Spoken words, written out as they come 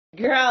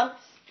Girl,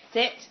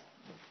 sit.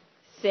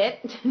 Sit.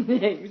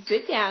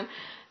 Sit down.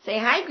 Say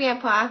hi,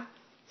 Grandpa.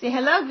 Say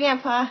hello,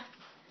 Grandpa.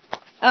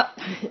 Oh.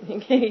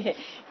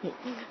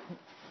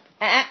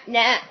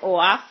 Nah.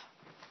 Off.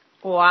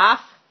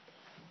 Off.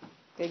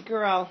 Good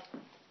girl.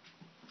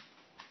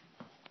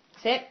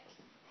 Sit.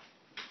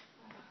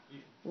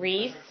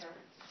 Reese.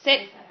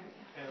 Sit.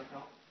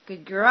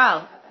 Good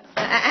girl.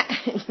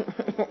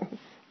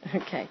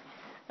 Okay.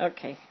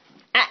 Okay.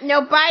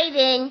 No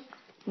biting.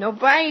 No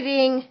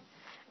biting.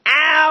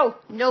 Ow!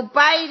 No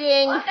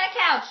biting. Off that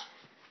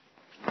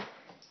couch.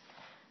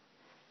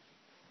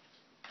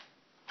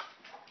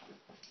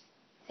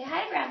 Say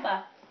hi,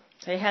 Grandpa.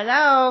 Say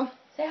hello.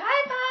 Say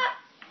hi,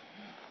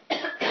 Pop.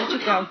 Where'd you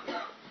go?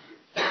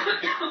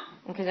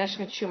 Okay, now she's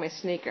going to chew my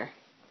sneaker.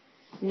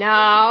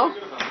 No.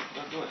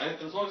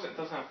 As long as it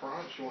doesn't have fur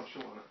on it, she won't chew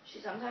on it.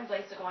 She sometimes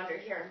likes to go under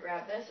here and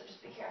grab this, so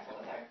just be careful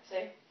with her.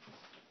 See?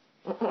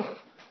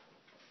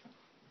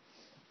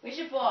 Where's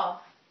your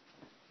ball?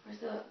 Where's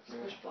the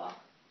squish ball?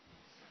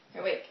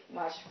 Here, wait.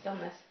 Watch. Film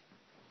this.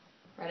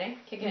 Ready?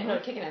 Kick it in. No,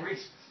 kick it in.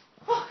 Reese.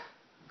 Look.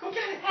 Go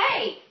get it.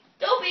 Hey!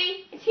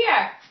 Dopey! It's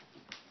here!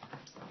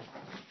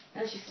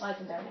 And she slides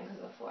into everything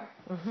because of the floor.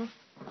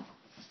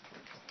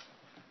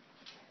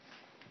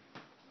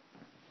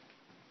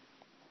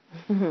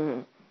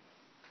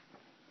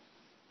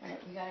 Alright,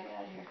 we gotta get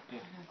out of here. Yeah.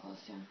 We're gonna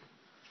close soon.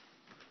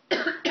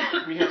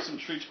 We have some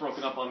treats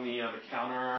broken up on the counter.